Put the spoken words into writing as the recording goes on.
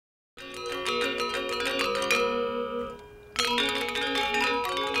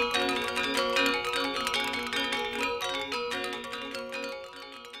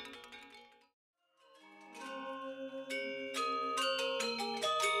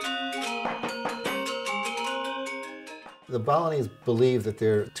The Balinese believe that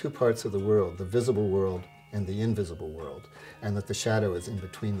there are two parts of the world, the visible world and the invisible world, and that the shadow is in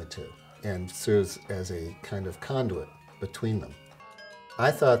between the two and serves as a kind of conduit between them. I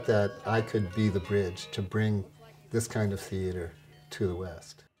thought that I could be the bridge to bring this kind of theater to the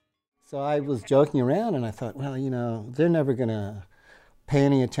West. So I was joking around and I thought, well, you know, they're never going to pay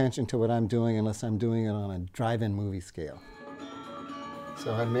any attention to what I'm doing unless I'm doing it on a drive-in movie scale.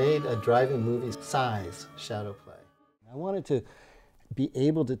 So I made a drive-in movie size shadow play. I wanted to be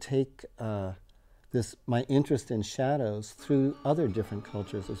able to take my interest in shadows through other different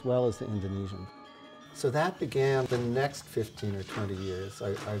cultures as well as the Indonesian. So that began the next 15 or 20 years.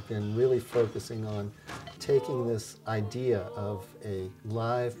 I've been really focusing on taking this idea of a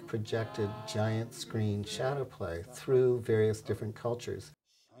live projected giant screen shadow play through various different cultures.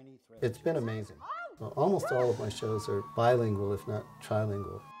 It's been amazing. Well, almost all of my shows are bilingual, if not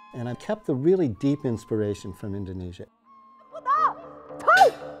trilingual. And I've kept the really deep inspiration from Indonesia.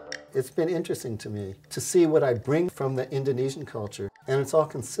 It's been interesting to me to see what I bring from the Indonesian culture, and it's all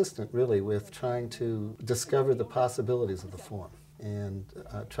consistent really with trying to discover the possibilities of the form and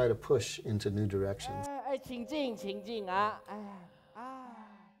try to push into new directions.